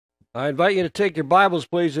I invite you to take your Bibles,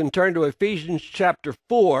 please, and turn to Ephesians chapter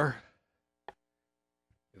 4.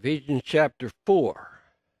 Ephesians chapter 4.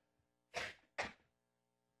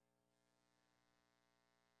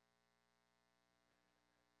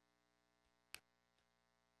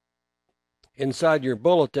 Inside your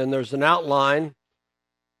bulletin, there's an outline,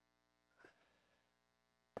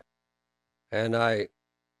 and I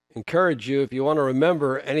encourage you, if you want to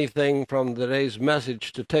remember anything from today's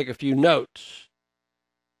message, to take a few notes.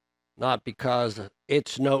 Not because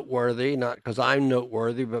it's noteworthy, not because I'm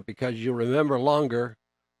noteworthy, but because you remember longer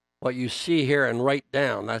what you see here and write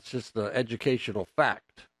down. That's just the educational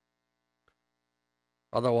fact.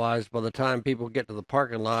 Otherwise, by the time people get to the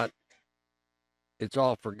parking lot, it's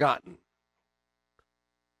all forgotten.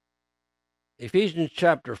 Ephesians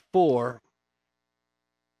chapter 4,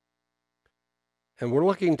 and we're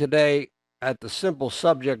looking today at the simple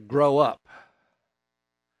subject, grow up.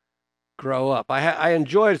 Grow up. I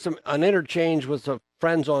enjoyed an interchange with some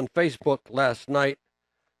friends on Facebook last night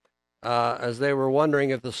as they were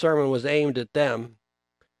wondering if the sermon was aimed at them.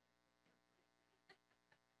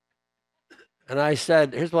 And I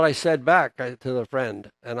said, here's what I said back to the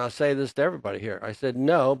friend, and I'll say this to everybody here. I said,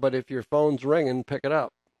 no, but if your phone's ringing, pick it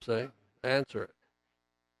up. See? Answer it.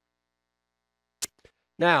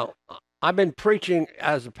 Now, I've been preaching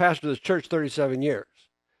as a pastor of this church 37 years,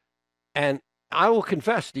 and I will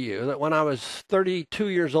confess to you that when I was 32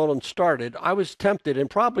 years old and started, I was tempted and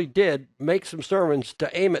probably did make some sermons to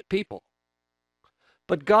aim at people.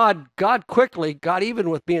 But God quickly got even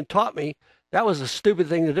with me and taught me that was a stupid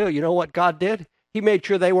thing to do. You know what God did? He made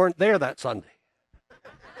sure they weren't there that Sunday.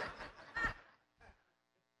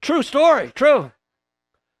 True story, true.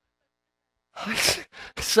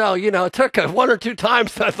 So, it took one or two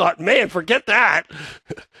times that I thought, man, forget that.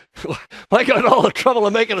 I got all the trouble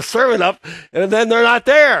of making a sermon up, and then they're not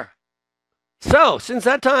there. So, since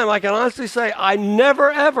that time, I can honestly say I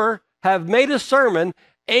never, ever have made a sermon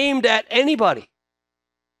aimed at anybody.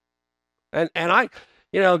 And I,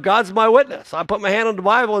 God's my witness. I put my hand on the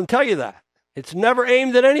Bible and tell you that. It's never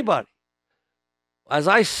aimed at anybody. As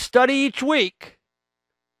I study each week,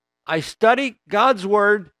 I study God's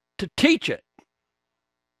Word to teach it.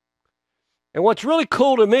 And what's really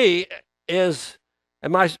cool to me is,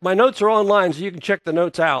 and my notes are online, so you can check the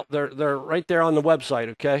notes out. They're right there on the website,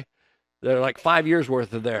 okay? They're like 5 years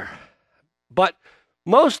worth of there. But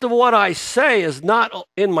most of what I say is not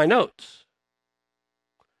in my notes.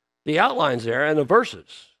 The outline's there and the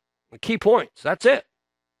verses, the key points, that's it.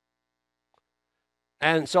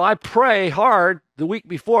 And so I pray hard the week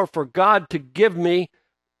before for God to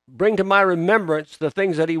bring to my remembrance the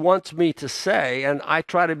things that he wants me to say, and I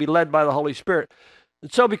try to be led by the Holy Spirit.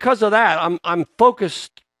 And so because of that, I'm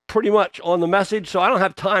focused pretty much on the message, so I don't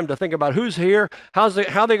have time to think about who's here, how they're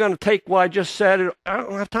going to take what I just said. I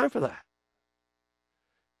don't have time for that.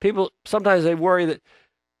 People, sometimes they worry that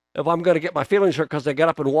if I'm going to get my feelings hurt because they get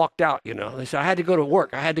up and walked out, They say, I had to go to work.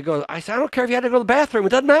 I said, I don't care if you had to go to the bathroom. It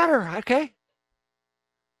doesn't matter, okay?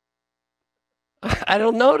 I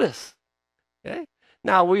don't notice, okay?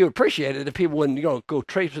 Now, we appreciate it if people wouldn't, go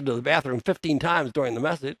traipse into the bathroom 15 times during the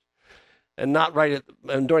message and not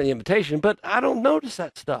and during the invitation, but I don't notice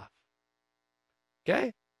that stuff.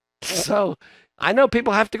 Okay? So I know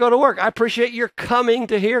people have to go to work. I appreciate your coming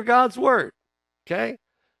to hear God's Word. Okay?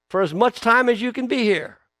 For as much time as you can be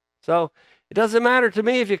here. So it doesn't matter to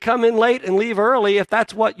me if you come in late and leave early. If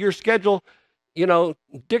that's what your schedule,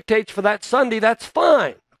 dictates for that Sunday, that's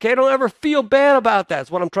fine. Okay? Don't ever feel bad about that. That's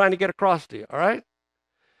what I'm trying to get across to you. All right?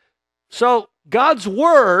 So God's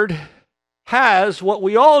Word has what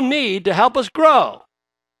we all need to help us grow.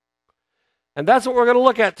 And that's what we're going to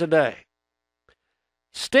look at today.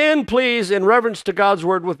 Stand, please, in reverence to God's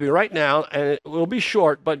Word with me right now, and it will be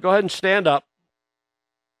short, but go ahead and stand up.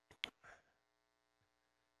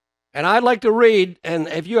 And I'd like to read, and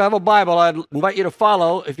if you have a Bible, I'd invite you to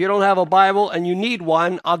follow. If you don't have a Bible and you need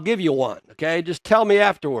one, I'll give you one, okay? Just tell me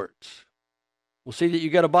afterwards. We'll see that you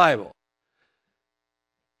get a Bible.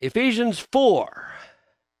 Ephesians 4,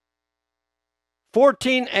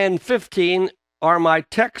 14 and 15 are my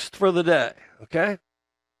text for the day, okay?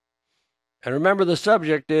 And remember, the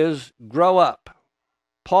subject is grow up.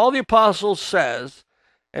 Paul the Apostle says,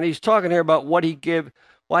 and he's talking here about why he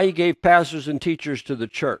gave pastors and teachers to the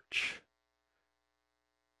church.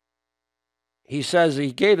 He says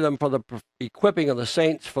he gave them for the equipping of the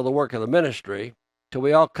saints for the work of the ministry, till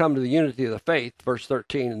we all come to the unity of the faith, verse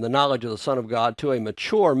 13, and the knowledge of the Son of God, to a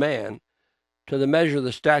mature man, to the measure of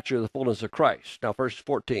the stature of the fullness of Christ. Now, verse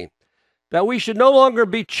 14, that we should no longer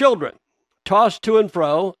be children, tossed to and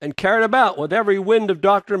fro, and carried about with every wind of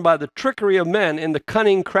doctrine by the trickery of men in the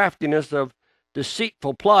cunning craftiness of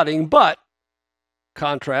deceitful plotting, but,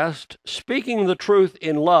 contrast, speaking the truth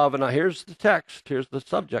in love, and now here's the text, here's the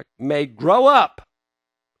subject, may grow up.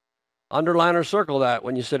 Underline or circle that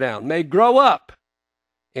when you sit down. May grow up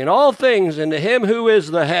in all things into him who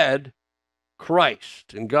is the head,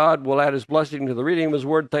 Christ. And God will add his blessing to the reading of his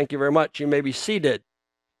word. Thank you very much. You may be seated.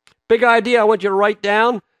 Big idea I want you to write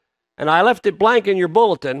down, and I left it blank in your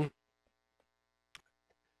bulletin,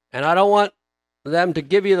 and I don't want them to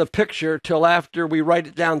give you the picture till after we write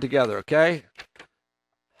it down together, okay?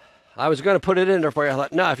 I was going to put it in there for you. I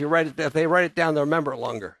thought, no, if they write it down, they'll remember it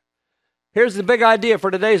longer. Here's the big idea for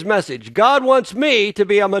today's message. God wants me to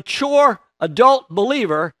be a mature adult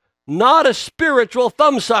believer, not a spiritual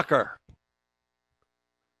thumbsucker.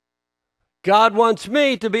 God wants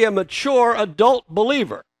me to be a mature adult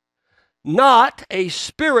believer, not a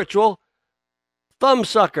spiritual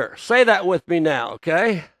thumbsucker. Say that with me now,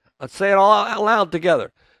 okay? Let's say it all out loud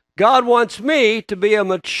together. God wants me to be a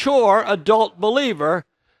mature adult believer,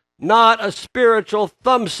 not a spiritual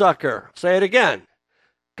thumbsucker. Say it again.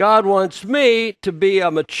 God wants me to be a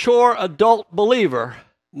mature adult believer,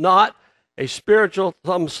 not a spiritual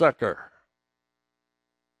thumbsucker.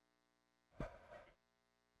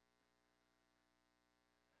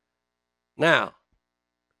 Now,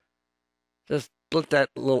 just let that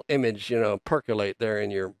little image, percolate there in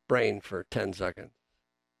your brain for 10 seconds.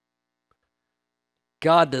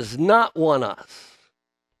 God does not want us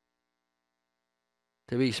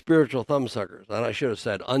to be spiritual thumbsuckers. And I should have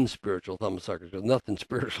said unspiritual thumbsuckers. There's nothing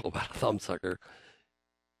spiritual about a thumbsucker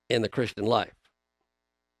in the Christian life.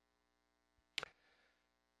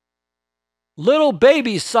 Little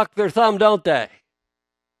babies suck their thumb, don't they?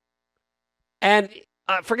 And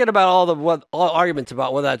forget about all arguments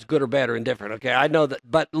about whether that's good or bad or indifferent, okay? I know that,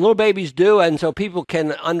 but little babies do, and so people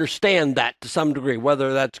can understand that to some degree,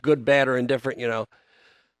 whether that's good, bad, or indifferent,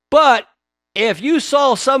 But if you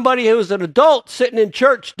saw somebody who's an adult sitting in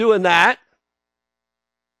church doing that,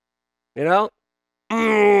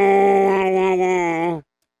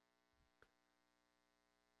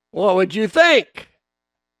 what would you think?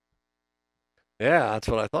 Yeah, that's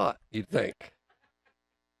what I thought you'd think.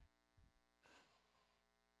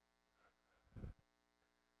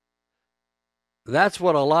 That's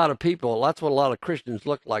what a lot of Christians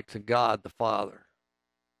look like to God the Father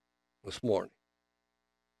this morning.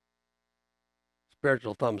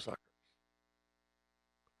 Spiritual thumbsuckers.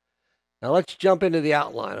 Now let's jump into the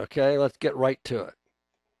outline, okay? Let's get right to it.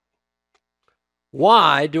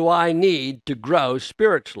 Why do I need to grow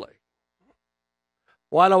spiritually?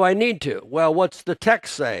 Why do I need to? Well, what's the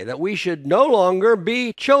text say? That we should no longer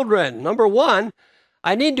be children. Number one,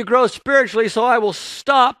 I need to grow spiritually so I will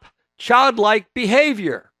stop childlike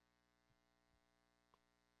behavior.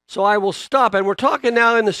 So I will stop. And we're talking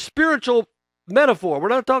now in the spiritual metaphor. We're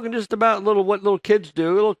not talking just about what little kids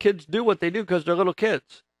do. Little kids do what they do because they're little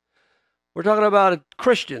kids. We're talking about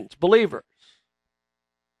Christians, believers.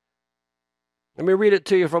 Let me read it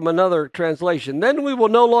to you from another translation. Then we will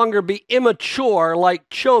no longer be immature like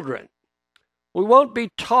children. We won't be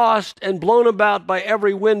tossed and blown about by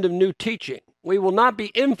every wind of new teaching. We will not be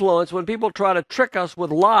influenced when people try to trick us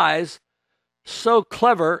with lies so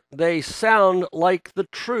clever they sound like the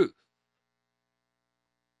truth.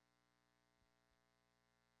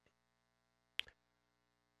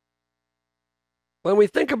 When we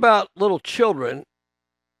think about little children,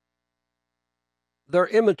 they're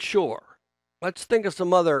immature. Let's think of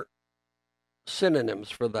some other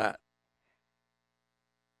synonyms for that.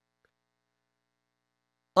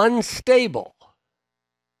 Unstable.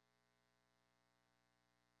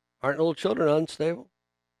 Aren't little children unstable?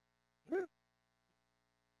 Yeah.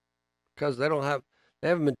 Because they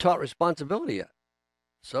haven't been taught responsibility yet.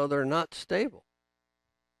 So they're not stable.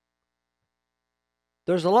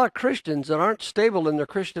 There's a lot of Christians that aren't stable in their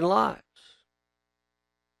Christian lives.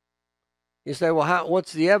 You say, well,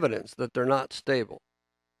 what's the evidence that they're not stable?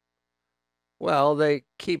 Well, they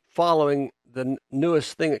keep following the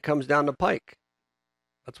newest thing that comes down the pike.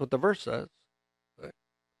 That's what the verse says.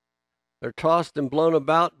 They're tossed and blown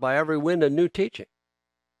about by every wind of new teaching.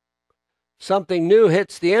 Something new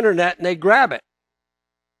hits the internet and they grab it.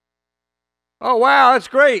 Oh, wow, that's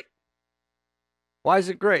great. Why is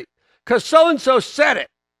it great? Because so-and-so said it.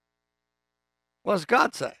 What does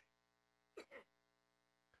God say?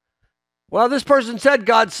 Well, this person said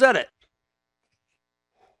God said it.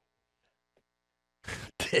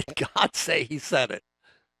 Did God say he said it?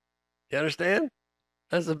 You understand?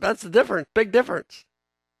 That's the difference, big difference.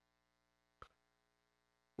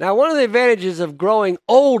 Now, one of the advantages of growing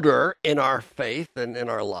older in our faith and in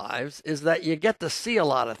our lives is that you get to see a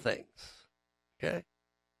lot of things. Okay?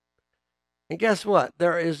 And guess what?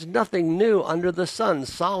 There is nothing new under the sun.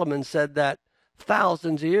 Solomon said that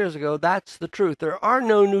thousands of years ago. That's the truth. There are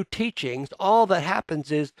no new teachings. All that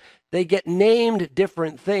happens is they get named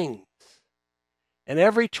different things. And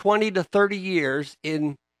every 20 to 30 years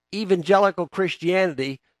in evangelical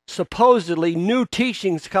Christianity, supposedly new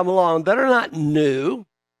teachings come along that are not new.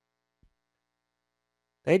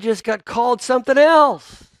 They just got called something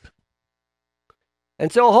else.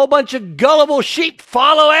 And so a whole bunch of gullible sheep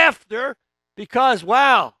follow after because,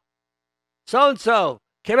 wow, so-and-so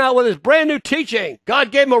came out with his brand new teaching.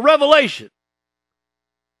 God gave him a revelation.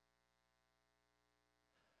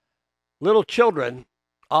 Little children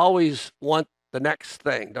always want the next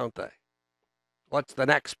thing, don't they? What's the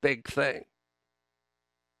next big thing?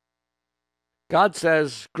 God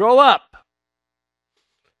says, grow up.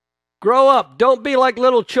 Grow up. Don't be like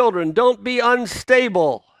little children. Don't be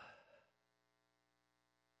unstable.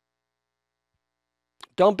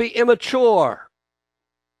 Don't be immature.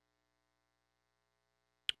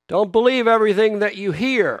 Don't believe everything that you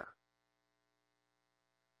hear.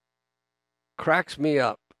 Cracks me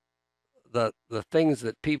up, the things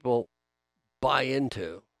that people buy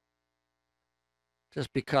into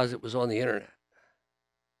just because it was on the internet.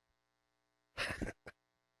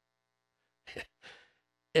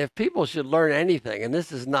 If people should learn anything, and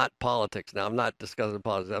this is not politics now, I'm not discussing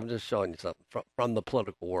politics, I'm just showing you something from the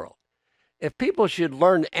political world. If people should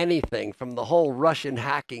learn anything from the whole Russian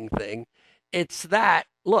hacking thing, it's that,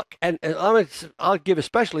 look, and I'll give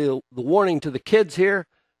especially the warning to the kids here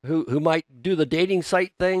who might do the dating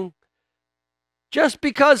site thing. Just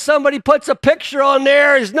because somebody puts a picture on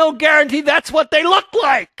there is no guarantee that's what they look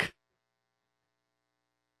like.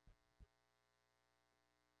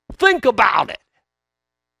 Think about it.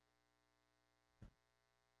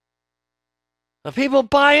 The people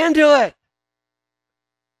buy into it.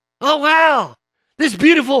 Oh, wow. This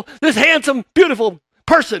beautiful, this handsome, beautiful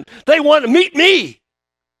person, they want to meet me.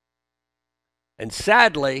 And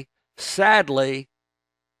sadly,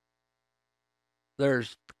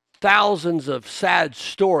 there's thousands of sad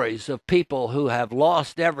stories of people who have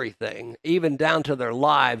lost everything, even down to their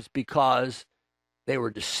lives, because they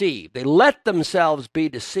were deceived. They let themselves be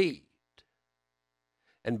deceived.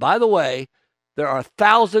 And by the way, there are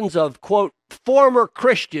thousands of, quote, former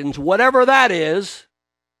Christians, whatever that is,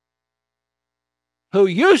 who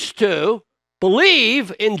used to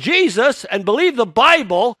believe in Jesus and believe the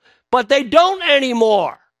Bible, but they don't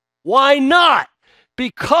anymore. Why not?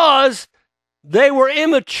 Because they were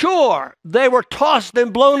immature. They were tossed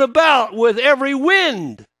and blown about with every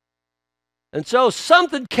wind. And so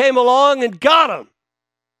something came along and got them.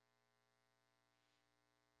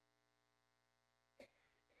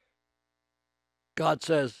 God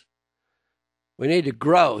says we need to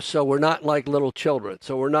grow so we're not like little children,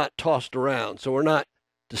 so we're not tossed around, so we're not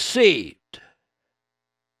deceived.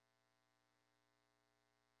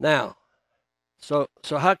 Now, so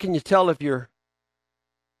how can you tell if you're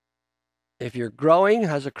growing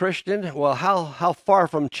as a Christian? Well, how far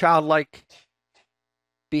from childlike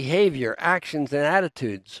behavior, actions, and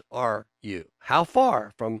attitudes are you? How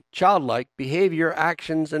far from childlike behavior,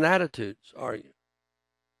 actions, and attitudes are you?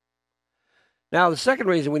 Now, the second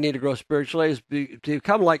reason we need to grow spiritually is to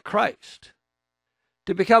become like Christ.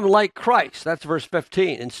 To become like Christ, that's verse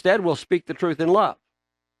 15. Instead, we'll speak the truth in love.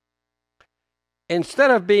 Instead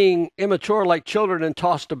of being immature like children and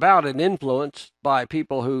tossed about and influenced by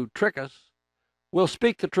people who trick us, we'll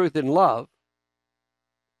speak the truth in love.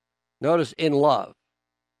 Notice, in love.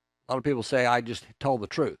 A lot of people say, I just told the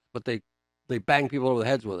truth, but they bang people over the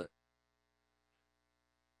heads with it.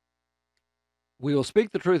 We will speak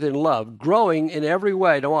the truth in love, growing in every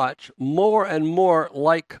way, to watch, more and more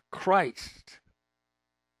like Christ.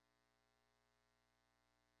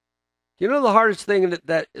 You know the hardest thing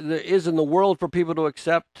that there is in the world for people to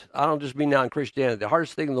accept? I don't just mean now in Christianity. The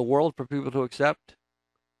hardest thing in the world for people to accept?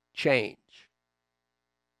 Change.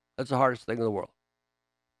 That's the hardest thing in the world.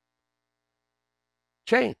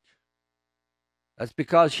 Change. That's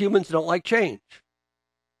because humans don't like change.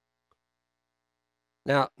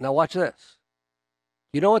 Now watch this.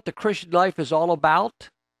 You know what the Christian life is all about?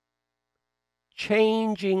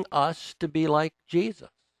 Changing us to be like Jesus.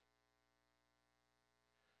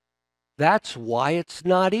 That's why it's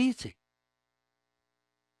not easy.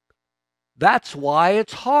 That's why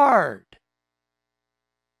it's hard.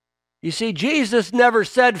 You see, Jesus never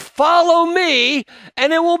said, follow me,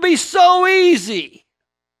 and it will be so easy.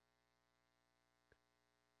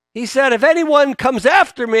 He said, if anyone comes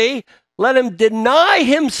after me, let him deny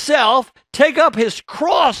himself, take up his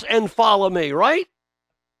cross, and follow me, right?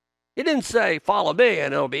 He didn't say, follow me,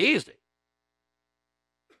 and it'll be easy.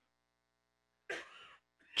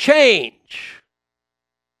 change.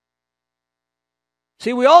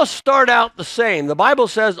 See, we all start out the same. The Bible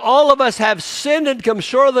says all of us have sinned and come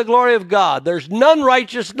short of the glory of God. There's none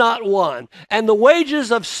righteous, not one. And the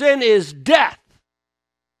wages of sin is death.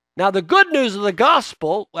 Now, the good news of the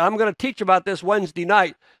gospel, I'm going to teach about this Wednesday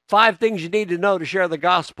night, 5 things you need to know to share the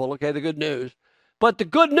gospel, okay, the good news. But the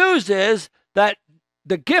good news is that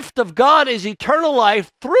the gift of God is eternal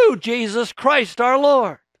life through Jesus Christ our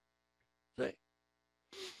Lord. See?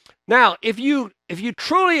 Now, if you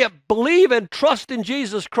truly believe and trust in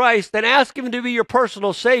Jesus Christ and ask him to be your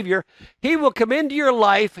personal Savior, he will come into your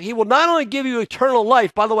life. He will not only give you eternal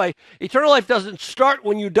life. By the way, eternal life doesn't start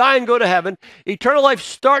when you die and go to heaven. Eternal life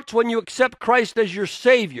starts when you accept Christ as your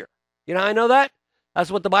Savior. You know, I know that.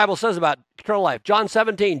 That's what the Bible says about eternal life. John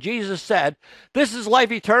 17, Jesus said, "This is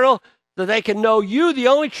life eternal, that they can know you, the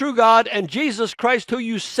only true God, and Jesus Christ who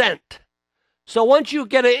you sent." So once you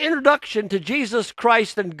get an introduction to Jesus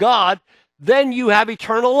Christ and God, then you have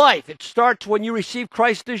eternal life. It starts when you receive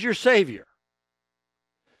Christ as your Savior.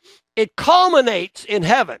 It culminates in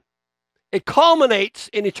heaven. It culminates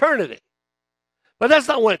in eternity. But that's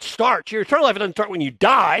not when it starts. Your eternal life doesn't start when you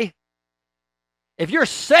die. If you're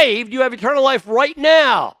saved, you have eternal life right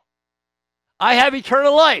now. I have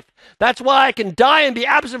eternal life. That's why I can die and be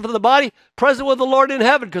absent from the body, present with the Lord in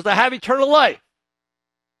heaven, because I have eternal life.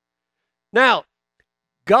 Now,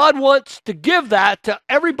 God wants to give that to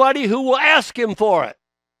everybody who will ask him for it.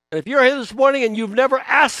 And if you're here this morning and you've never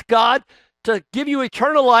asked God to give you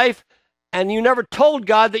eternal life, and you never told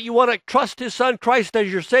God that you want to trust his son Christ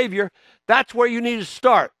as your Savior, that's where you need to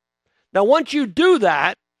start. Now, once you do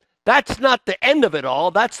that, that's not the end of it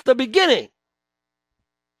all. That's the beginning.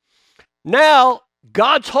 Now,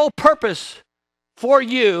 God's whole purpose for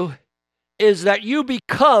you is that you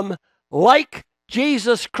become like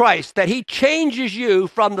Jesus Christ, that he changes you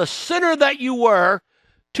from the sinner that you were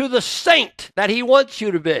to the saint that he wants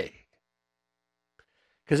you to be.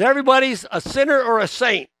 Because everybody's a sinner or a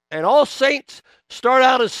saint, and all saints start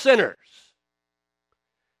out as sinners.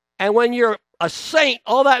 And when you're a saint,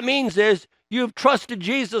 all that means is you've trusted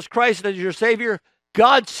Jesus Christ as your Savior.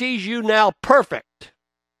 God sees you now perfect.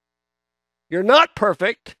 You're not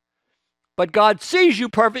perfect, but God sees you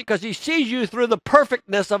perfect because he sees you through the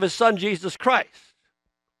perfectness of his son, Jesus Christ.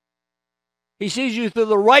 He sees you through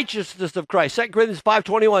the righteousness of Christ. 2 Corinthians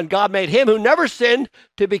 5:21, God made him who never sinned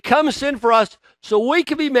to become sin for us so we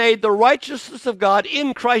can be made the righteousness of God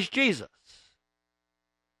in Christ Jesus.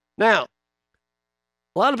 Now,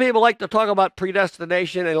 a lot of people like to talk about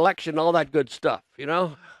predestination and election and all that good stuff, you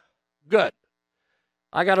know? Good.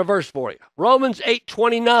 I got a verse for you. Romans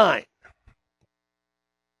 8:29.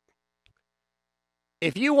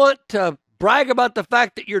 If you want to brag about the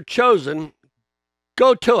fact that you're chosen,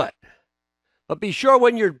 go to it. But be sure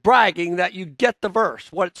when you're bragging that you get the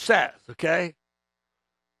verse, what it says, okay?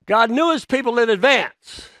 God knew his people in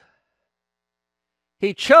advance.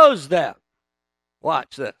 He chose them.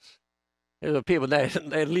 Watch this. There's the people,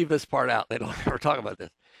 they leave this part out. They don't ever talk about this.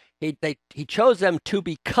 He chose them to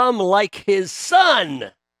become like his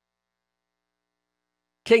son.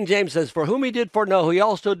 King James says, for whom he did foreknow, he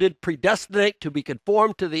also did predestinate to be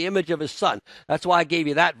conformed to the image of his son. That's why I gave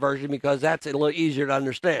you that version, because that's a little easier to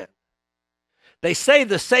understand. They say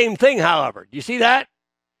the same thing, however. Do you see that?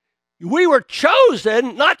 We were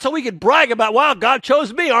chosen, not so we could brag about, wow, God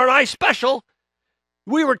chose me, aren't I special?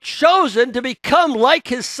 We were chosen to become like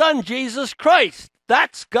his son, Jesus Christ.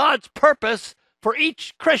 That's God's purpose for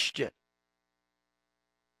each Christian.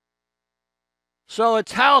 So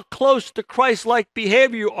it's how close to Christ-like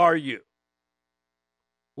behavior are you?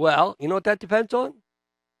 Well, you know what that depends on?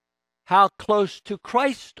 How close to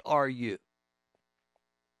Christ are you?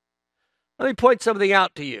 Let me point something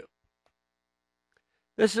out to you.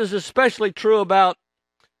 This is especially true about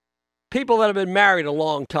people that have been married a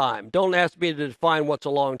long time. Don't ask me to define what's a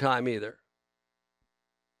long time either.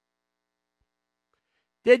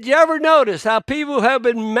 Did you ever notice how people who have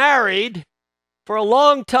been married for a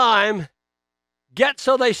long time get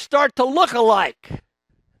so they start to look alike?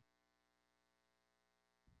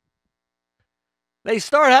 They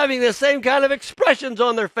start having the same kind of expressions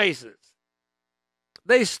on their faces.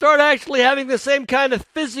 They start actually having the same kind of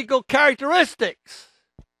physical characteristics.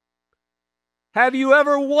 Have you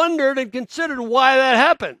ever wondered and considered why that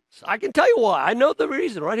happens? I can tell you why. I know the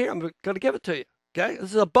reason right here. I'm going to give it to you. Okay?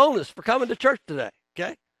 This is a bonus for coming to church today.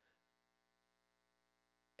 Okay?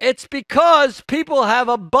 It's because people have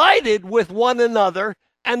abided with one another,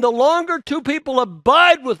 and the longer two people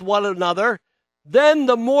abide with one another, then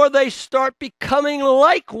the more they start becoming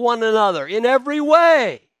like one another in every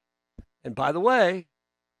way. And by the way,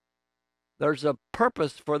 there's a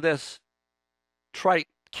purpose for this trite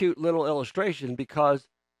cute little illustration because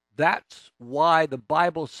that's why the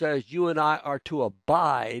Bible says you and I are to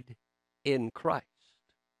abide in Christ.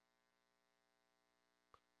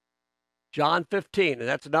 John 15, and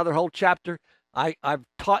that's another whole chapter. I've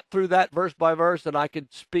taught through that verse by verse, and I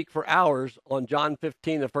could speak for hours on John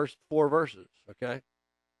 15, the first 4 verses, okay?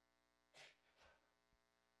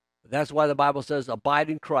 That's why the Bible says, abide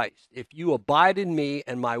in Christ. If you abide in me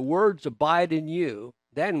and my words abide in you,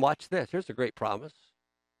 then watch this. Here's a great promise.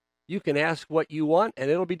 You can ask what you want, and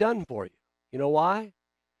it'll be done for you. You know why?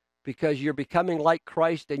 Because you're becoming like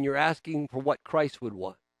Christ, and you're asking for what Christ would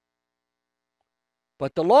want.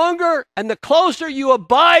 But the longer and the closer you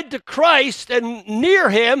abide to Christ and near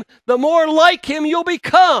him, the more like him you'll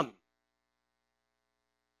become.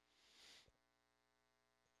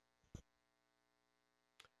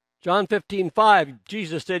 John 15:5,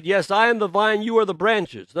 Jesus said, yes, I am the vine, you are the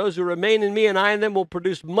branches. Those who remain in me and I in them will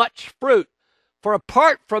produce much fruit. For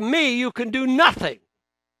apart from me, you can do nothing.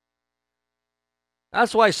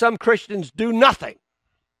 That's why some Christians do nothing.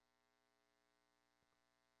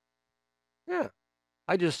 Yeah.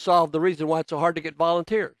 I just solved the reason why it's so hard to get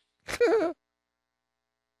volunteers.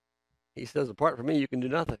 He says, apart from me, you can do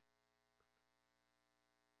nothing.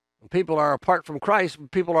 When people are apart from Christ, when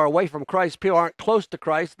people are away from Christ, people aren't close to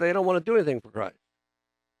Christ, they don't want to do anything for Christ.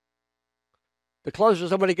 The closer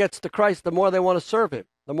somebody gets to Christ, the more they want to serve him,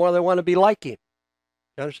 the more they want to be like him.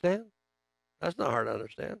 You understand? That's not hard to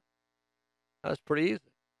understand. That's pretty easy.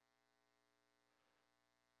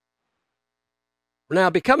 Now,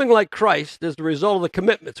 becoming like Christ is the result of the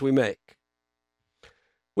commitments we make.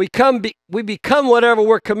 We become whatever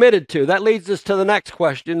we're committed to. That leads us to the next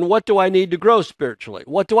question. What do I need to grow spiritually?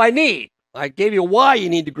 What do I need? I gave you why you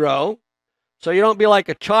need to grow, so you don't be like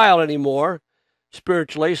a child anymore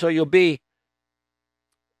spiritually, so you'll be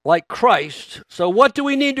like Christ. So what do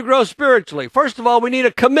we need to grow spiritually? First of all, we need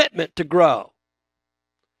a commitment to grow.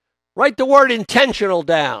 Write the word intentional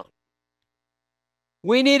down.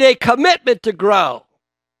 We need a commitment to grow.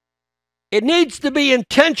 It needs to be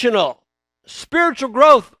intentional. Spiritual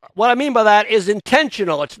growth, what I mean by that, is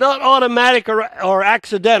intentional. It's not automatic or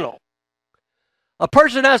accidental. A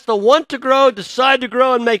person has to want to grow, decide to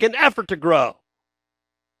grow, and make an effort to grow.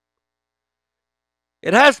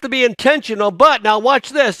 It has to be intentional, but now watch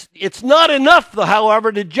this. It's not enough,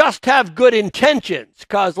 however, to just have good intentions,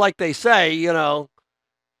 because like they say, you know,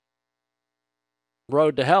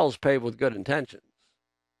 road to hell is paved with good intentions.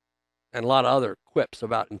 And a lot of other quips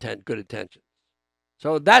about good intentions.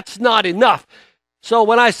 So that's not enough. So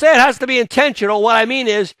when I say it has to be intentional, what I mean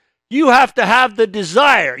is you have to have the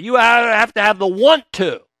desire. You have to have the want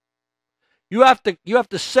to. You have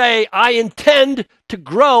to say, I intend to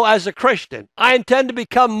grow as a Christian. I intend to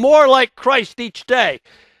become more like Christ each day.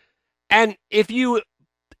 And if you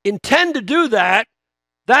intend to do that,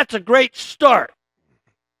 that's a great start.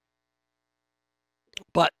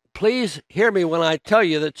 But please hear me when I tell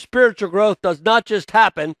you that spiritual growth does not just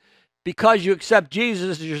happen because you accept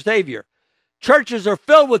Jesus as your Savior. Churches are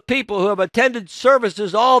filled with people who have attended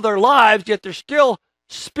services all their lives, yet they're still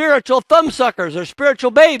spiritual thumbsuckers or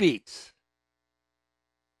spiritual babies.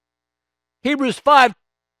 Hebrews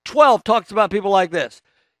 5:12 talks about people like this.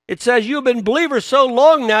 It says, you've been believers so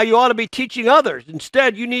long now, you ought to be teaching others.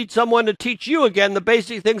 Instead, you need someone to teach you again the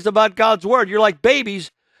basic things about God's Word. You're like babies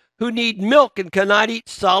who need milk and cannot eat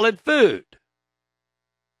solid food.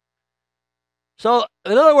 So,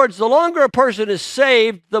 in other words, the longer a person is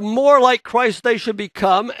saved, the more like Christ they should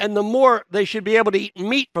become, and the more they should be able to eat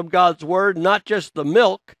meat from God's Word, not just the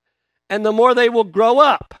milk, and the more they will grow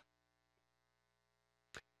up.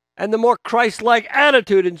 And the more Christ-like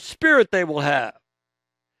attitude and spirit they will have.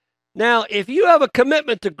 Now, if you have a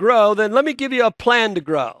commitment to grow, then let me give you a plan to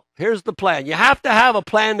grow. Here's the plan. You have to have a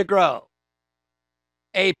plan to grow.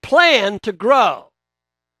 A plan to grow.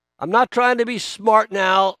 I'm not trying to be smart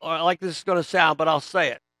now, or like this is going to sound, but I'll say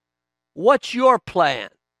it. What's your plan?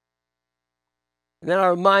 And then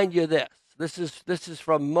I'll remind you this. This is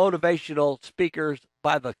from motivational speakers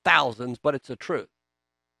by the thousands, but it's the truth.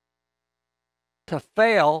 To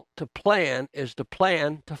fail to plan is to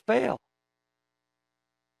plan to fail.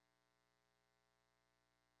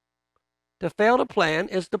 To fail to plan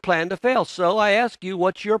is to plan to fail. So I ask you,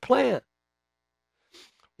 what's your plan?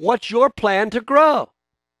 What's your plan to grow?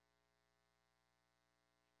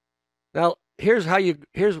 Now, here's what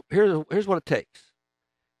it takes.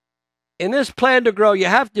 In this plan to grow, you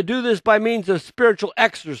have to do this by means of spiritual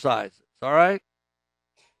exercises, all right?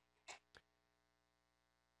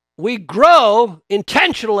 We grow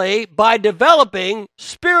intentionally by developing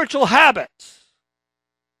spiritual habits.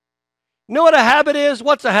 You know what a habit is?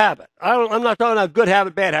 What's a habit? I'm not talking about good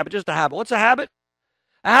habit, bad habit, just a habit. What's a habit?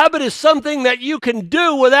 A habit is something that you can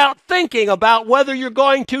do without thinking about whether you're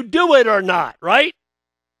going to do it or not, right?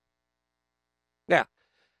 Now,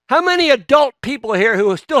 how many adult people here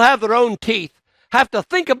who still have their own teeth have to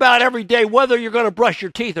think about every day whether you're going to brush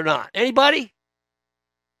your teeth or not? Anybody?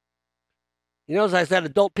 You notice I said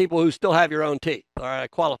adult people who still have your own teeth. All right, I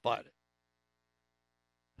qualified it.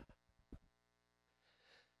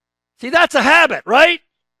 See, that's a habit, right?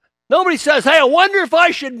 Nobody says, hey, I wonder if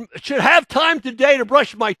I should have time today to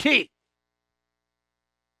brush my teeth.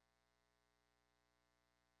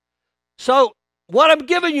 So what I'm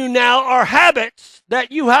giving you now are habits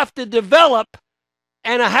that you have to develop,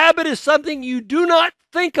 and a habit is something you do not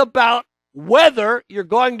think about whether you're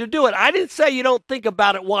going to do it. I didn't say you don't think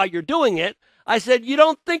about it while you're doing it. I said you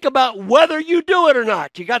don't think about whether you do it or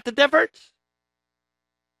not. You got the difference?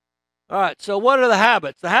 All right, so what are the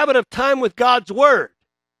habits? The habit of time with God's Word.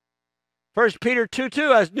 1 Peter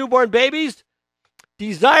 2:2, as newborn babies,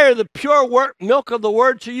 desire the pure milk of the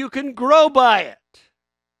Word so you can grow by it.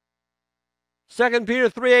 2 Peter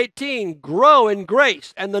 3:18, grow in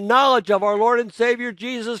grace and the knowledge of our Lord and Savior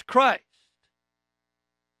Jesus Christ.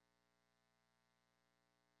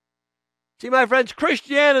 See, my friends,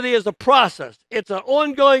 Christianity is a process. It's an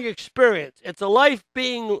ongoing experience. It's a life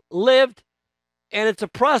being lived, and it's a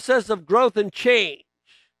process of growth and change.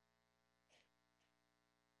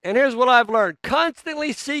 And here's what I've learned.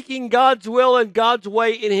 Constantly seeking God's will and God's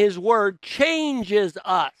way in His Word changes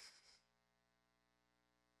us.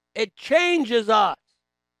 It changes us.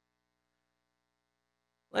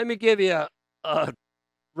 Let me give you a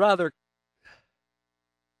rather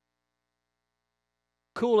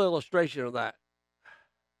cool illustration of that,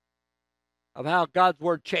 of how God's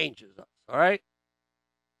Word changes us, all right?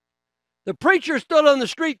 The preacher stood on the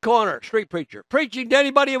street corner, street preacher, preaching to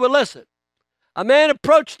anybody who would listen. A man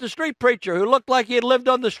approached the street preacher who looked like he had lived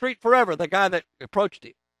on the street forever, the guy that approached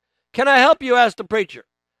him. Can I help you? Asked the preacher.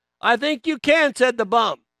 I think you can, said the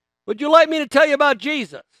bum. Would you like me to tell you about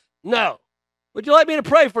Jesus? No. Would you like me to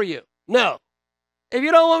pray for you? No. If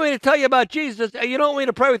you don't want me to tell you about Jesus and you don't want me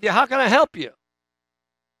to pray with you, how can I help you?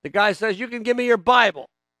 The guy says, you can give me your Bible.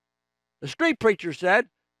 The street preacher said,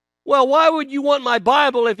 well, why would you want my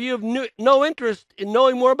Bible if you have no interest in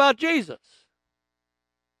knowing more about Jesus?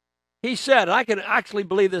 He said, I can actually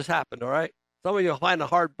believe this happened, all right? Some of you will find it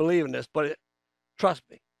hard believing this, but trust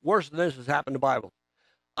me, worse than this has happened to the Bible.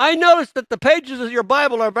 I noticed that the pages of your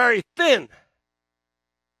Bible are very thin.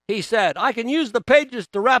 He said, I can use the pages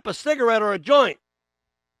to wrap a cigarette or a joint.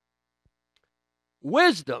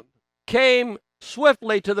 Wisdom came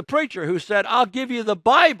swiftly to the preacher who said, I'll give you the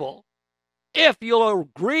Bible if you'll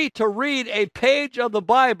agree to read a page of the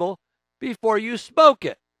Bible before you smoke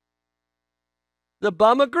it. The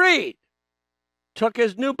bum agreed, took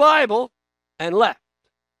his new Bible, and left.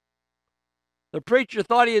 The preacher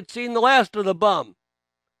thought he had seen the last of the bum,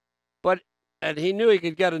 and he knew he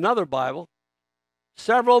could get another Bible.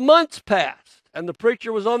 Several months passed, and the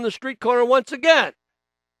preacher was on the street corner once again.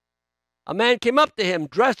 A man came up to him,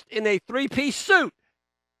 dressed in a three-piece suit.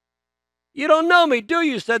 You don't know me, do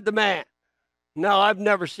you? Said the man. No, I've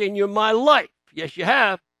never seen you in my life. Yes, you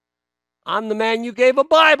have. I'm the man you gave a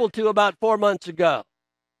Bible to about 4 months ago.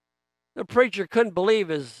 The preacher couldn't believe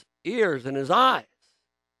his ears and his eyes.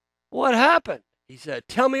 What happened? He said,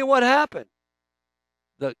 tell me what happened.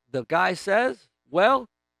 The guy says, well,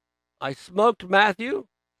 I smoked Matthew,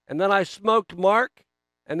 and then I smoked Mark,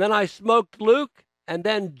 and then I smoked Luke, and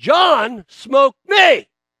then John smoked me.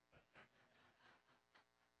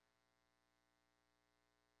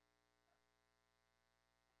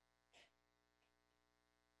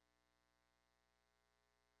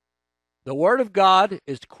 The Word of God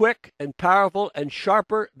is quick and powerful and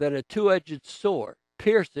sharper than a two-edged sword,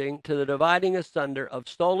 piercing to the dividing asunder of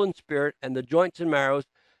soul and spirit and the joints and marrows,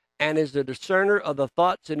 and is the discerner of the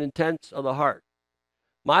thoughts and intents of the heart.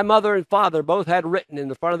 My mother and father both had written in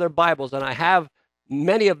the front of their Bibles, and I have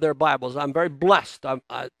many of their Bibles. I'm very blessed.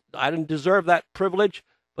 I didn't deserve that privilege,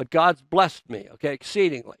 but God's blessed me, okay,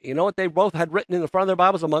 exceedingly. You know what they both had written in the front of their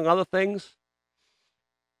Bibles, among other things?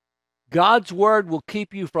 God's Word will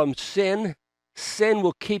keep you from sin. Sin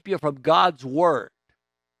will keep you from God's Word.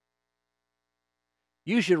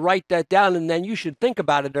 You should write that down, and then you should think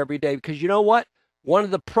about it every day, because you know what? One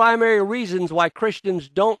of the primary reasons why Christians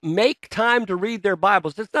don't make time to read their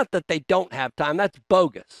Bibles, it's not that they don't have time. That's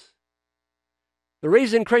bogus. The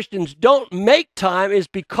reason Christians don't make time is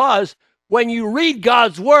because when you read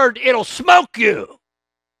God's Word, it'll smoke you.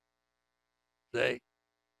 See?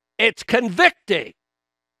 It's convicting.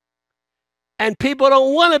 And people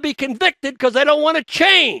don't want to be convicted because they don't want to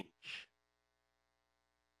change.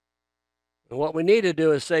 And what we need to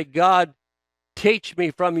do is say, God, Teach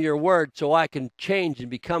me from your word so I can change and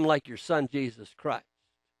become like your son, Jesus Christ.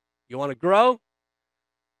 You want to grow?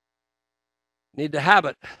 You need the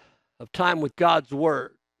habit of time with God's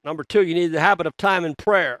word. Number 2, you need the habit of time in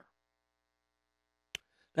prayer.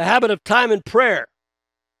 The habit of time in prayer.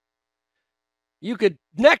 You could,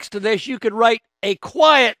 next to this, you could write a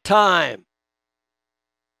quiet time.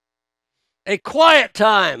 A quiet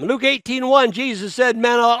time. Luke 18:1, Jesus said,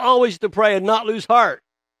 men ought always to pray and not lose heart.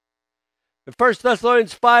 In 1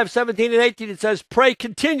 Thessalonians 5:17 and 18, it says, pray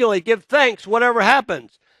continually, give thanks, whatever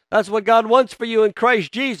happens. That's what God wants for you in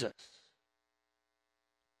Christ Jesus.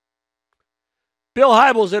 Bill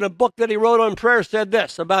Hybels, in a book that he wrote on prayer, said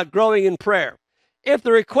this about growing in prayer. If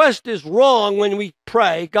the request is wrong when we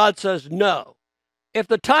pray, God says no. If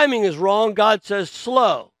the timing is wrong, God says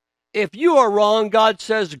slow. If you are wrong, God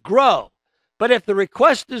says grow. But if the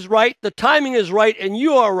request is right, the timing is right, and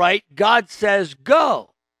you are right, God says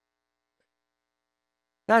go.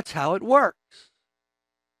 That's how it works.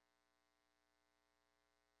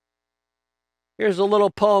 Here's a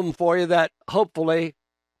little poem for you that hopefully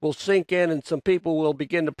will sink in and some people will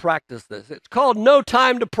begin to practice this. It's called No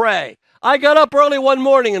Time to Pray. I got up early one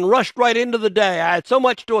morning and rushed right into the day. I had so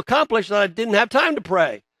much to accomplish that I didn't have time to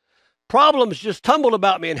pray. Problems just tumbled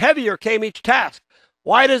about me and heavier came each task.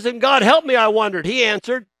 Why doesn't God help me, I wondered. He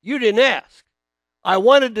answered, you didn't ask. I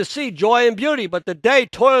wanted to see joy and beauty, but the day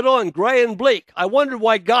toiled on gray and bleak. I wondered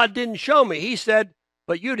why God didn't show me. He said,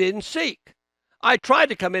 but you didn't seek. I tried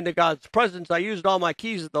to come into God's presence. I used all my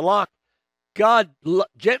keys at the lock. God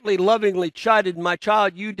gently, lovingly chided, my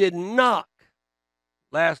child, you didn't knock.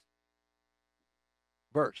 Last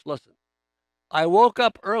verse, listen. I woke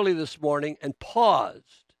up early this morning and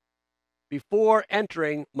paused before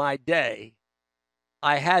entering my day.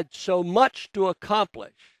 I had so much to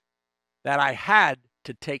accomplish that I had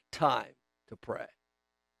to take time to pray.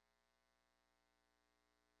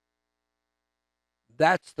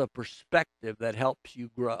 That's the perspective that helps you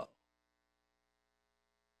grow.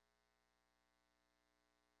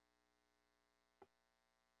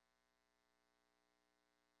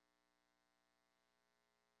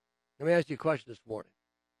 Let me ask you a question this morning.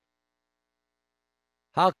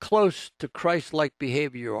 How close to Christ-like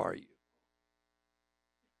behavior are you?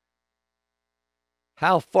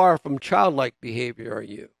 How far from childlike behavior are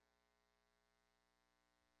you?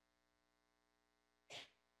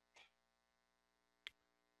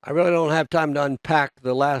 I really don't have time to unpack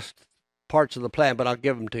the last parts of the plan, but I'll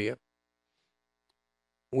give them to you.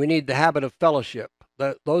 We need the habit of fellowship.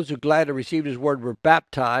 Those who gladly received his word were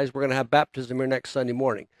baptized. We're going to have baptism here next Sunday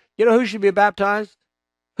morning. You know who should be baptized?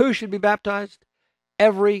 Who should be baptized?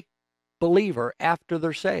 Every believer after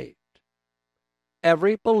they're saved.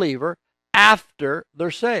 Every believer after they're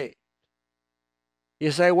saved.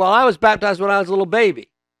 You say, well, I was baptized when I was a little baby.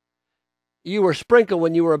 You were sprinkled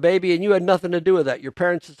when you were a baby and you had nothing to do with that. Your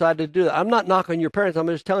parents decided to do that. I'm not knocking your parents. I'm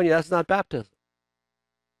just telling you that's not baptism.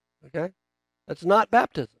 Okay? That's not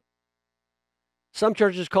baptism. Some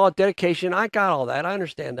churches call it dedication. I got all that. I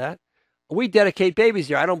understand that. We dedicate babies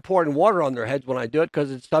here. I don't pour in water on their heads when I do it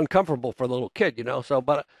because it's uncomfortable for the little kid, you know.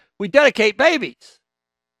 But we dedicate babies.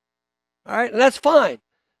 All right? And that's fine.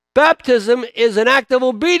 Baptism is an act of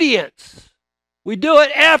obedience. We do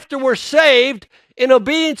it after we're saved in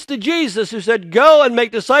obedience to Jesus, who said, go and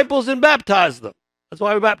make disciples and baptize them. That's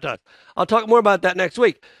why we baptize. I'll talk more about that next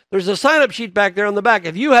week. There's a sign-up sheet back there on the back.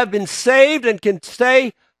 If you have been saved and can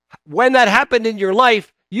say when that happened in your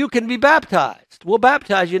life, you can be baptized. We'll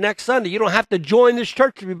baptize you next Sunday. You don't have to join this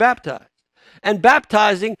church to be baptized. And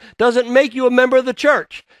baptizing doesn't make you a member of the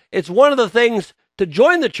church. It's one of the things to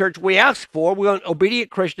join the church we ask for. We want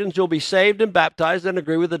obedient Christians who will be saved and baptized and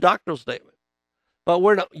agree with the doctrinal statement. But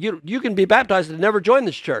we're not, you can be baptized and never join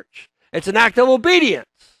this church. It's an act of obedience.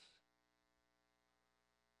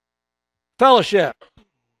 Fellowship.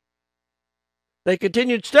 They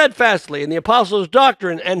continued steadfastly in the apostles'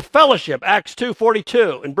 doctrine and fellowship, Acts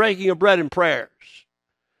 2:42, and breaking of bread and prayers.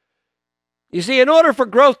 You see, in order for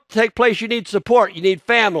growth to take place, you need support. You need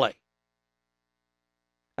family.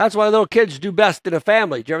 That's why little kids do best in a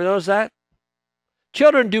family. Did you ever notice that?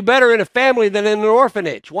 Children do better in a family than in an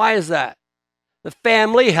orphanage. Why is that? The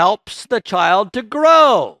family helps the child to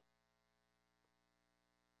grow.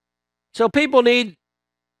 So people need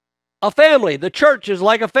a family. The church is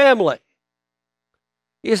like a family.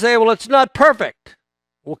 You say, well, it's not perfect.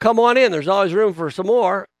 Well, come on in. There's always room for some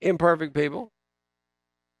more imperfect people.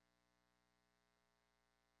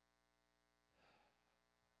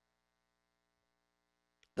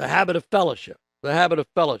 The habit of fellowship. The habit of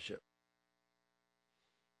fellowship.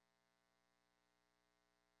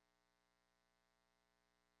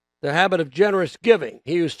 The habit of generous giving.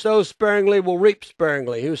 He who sows sparingly will reap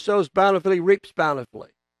sparingly. He who sows bountifully reaps bountifully.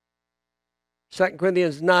 2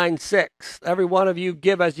 Corinthians 9:6. Every one of you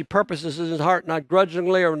give as he purposes in his heart, not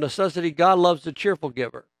grudgingly or of necessity. God loves the cheerful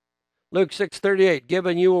giver. Luke 6:38. Give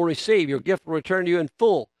and you will receive. Your gift will return to you in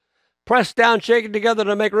full. Pressed down, shaken together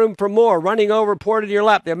to make room for more. Running over, poured into your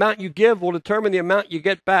lap. The amount you give will determine the amount you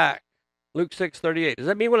get back. Luke 6:38. Does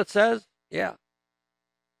that mean what it says? Yeah.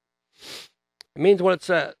 It means what it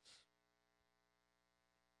says.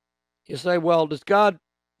 You say, well, does God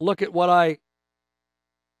look at what I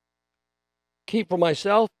keep for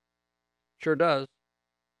myself? Sure does.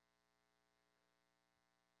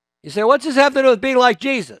 You say, what's this have to do with being like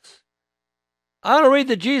Jesus? I don't read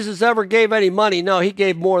that Jesus ever gave any money. No, he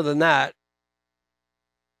gave more than that.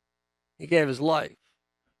 He gave his life.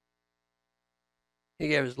 He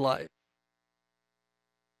gave his life.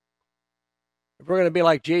 If we're going to be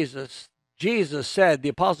like Jesus, Jesus said, the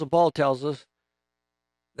Apostle Paul tells us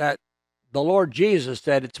that the Lord Jesus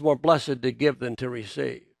said it's more blessed to give than to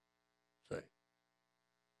receive. See?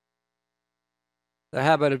 The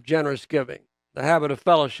habit of generous giving, the habit of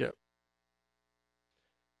fellowship.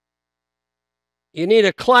 You need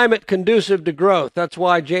a climate conducive to growth. That's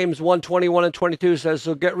why James 1:21 and 22 says,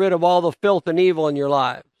 so get rid of all the filth and evil in your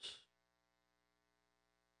lives.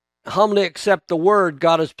 Humbly accept the word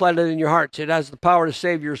God has planted in your hearts. It has the power to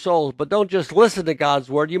save your souls. But don't just listen to God's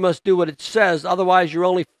word. You must do what it says. Otherwise, you're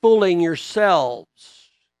only fooling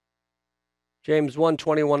yourselves. James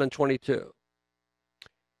 1:21 and 22.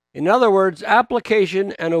 In other words,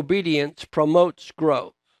 application and obedience promotes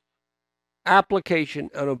growth.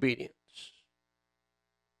 Application and obedience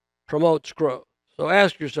promotes growth. So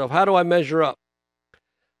ask yourself, how do I measure up?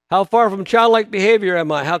 How far from childlike behavior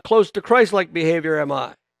am I? How close to Christ-like behavior am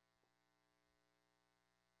I?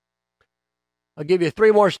 I'll give you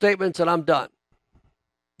 3 more statements and I'm done.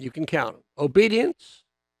 You can count them. Obedience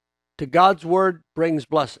to God's word brings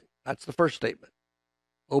blessing. That's the first statement.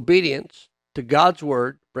 Obedience to God's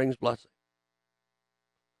word brings blessing.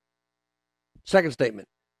 Second statement.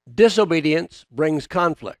 Disobedience brings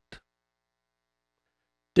conflict.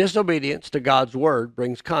 Disobedience to God's word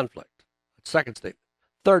brings conflict. That's second statement.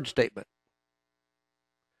 Third statement.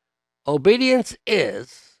 Obedience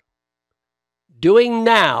is doing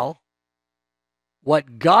now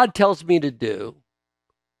what God tells me to do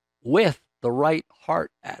with the right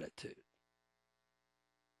heart attitude.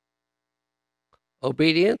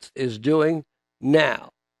 Obedience is doing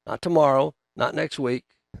now, not tomorrow, not next week,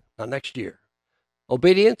 not next year.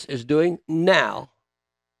 Obedience is doing now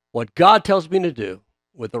what God tells me to do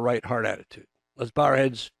with the right heart attitude. Let's bow our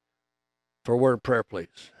heads for a word of prayer,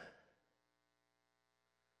 please.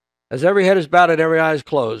 As every head is bowed and every eye is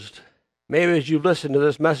closed, maybe as you listen to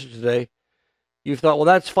this message today, you thought, well,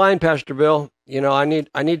 that's fine, Pastor Bill. You know, I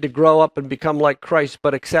need to grow up and become like Christ,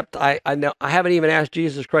 but except I haven't even asked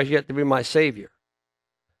Jesus Christ yet to be my Savior.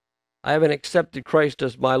 I haven't accepted Christ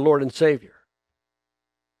as my Lord and Savior.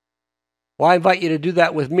 Well, I invite you to do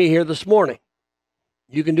that with me here this morning.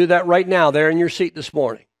 You can do that right now, there in your seat this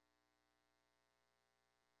morning.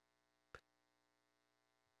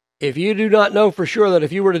 If you do not know for sure that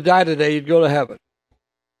if you were to die today, you'd go to heaven.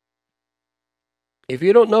 If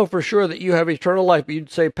you don't know for sure that you have eternal life, you'd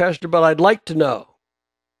say, Pastor, but I'd like to know.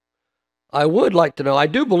 I would like to know. I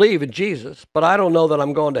do believe in Jesus, but I don't know that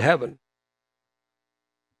I'm going to heaven.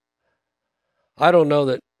 I don't know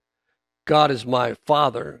that God is my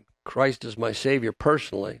Father, Christ is my Savior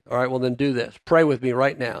personally. All right, well then do this. Pray with me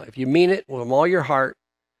right now. If you mean it with all your heart,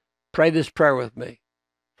 pray this prayer with me.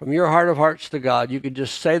 From your heart of hearts to God, you can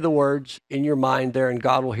just say the words in your mind there and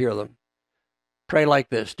God will hear them. Pray like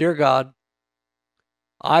this. Dear God,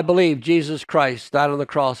 I believe Jesus Christ died on the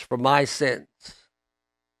cross for my sins.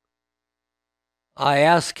 I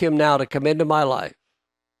ask him now to come into my life.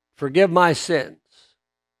 Forgive my sins.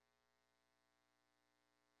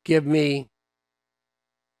 Give me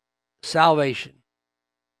salvation,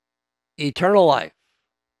 eternal life,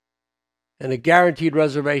 and a guaranteed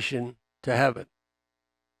reservation to heaven.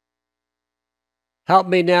 Help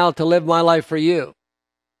me now to live my life for you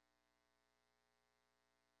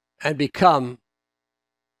and become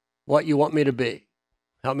what you want me to be.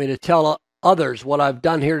 Help me to tell others what I've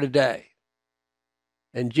done here today.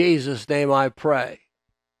 In Jesus' name I pray.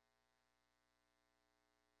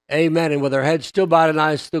 Amen. And with our heads still bowed and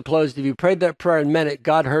eyes still closed, if you prayed that prayer and meant it,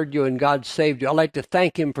 God heard you and God saved you. I'd like to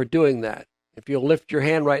thank him for doing that. If you'll lift your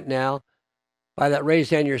hand right now, by that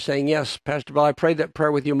raised hand, you're saying, yes, Pastor Bill, I prayed that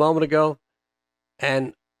prayer with you a moment ago.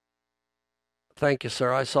 And thank you,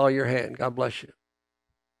 sir. I saw your hand. God bless you.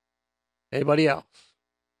 Anybody else?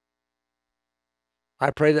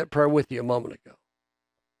 I prayed that prayer with you a moment ago.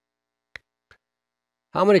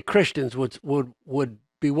 How many Christians would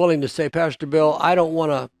be willing to say, Pastor Bill, I don't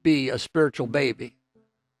want to be a spiritual baby.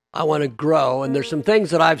 I want to grow. And there's some things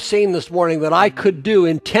that I've seen this morning that I could do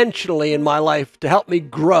intentionally in my life to help me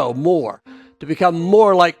grow more, to become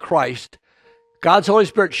more like Christ. God's Holy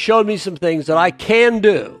Spirit showed me some things that I can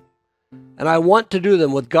do, and I want to do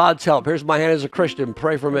them with God's help. Here's my hand as a Christian.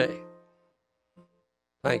 Pray for me.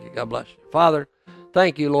 Thank you. God bless you. Father,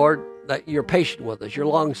 thank you, Lord, that you're patient with us. You're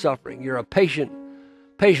long-suffering. You're a patient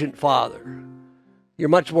Father. You're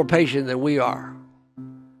much more patient than we are.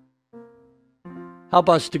 Help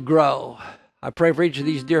us to grow. I pray for each of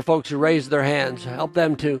these dear folks who raised their hands. Help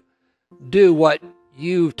them to do what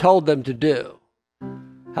you've told them to do.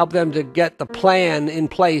 Help them to get the plan in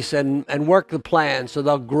place and work the plan so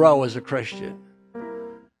they'll grow as a Christian.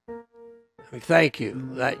 We thank you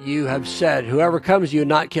that you have said, whoever comes to you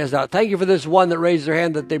not cast out. Thank you for this one that raised their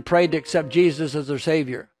hand that they prayed to accept Jesus as their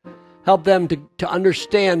Savior. Help them to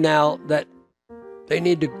understand now that they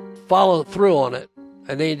need to follow through on it,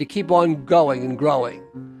 and they need to keep on going and growing.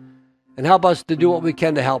 And help us to do what we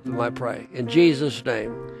can to help them, I pray. In Jesus'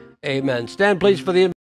 name, amen. Stand please for the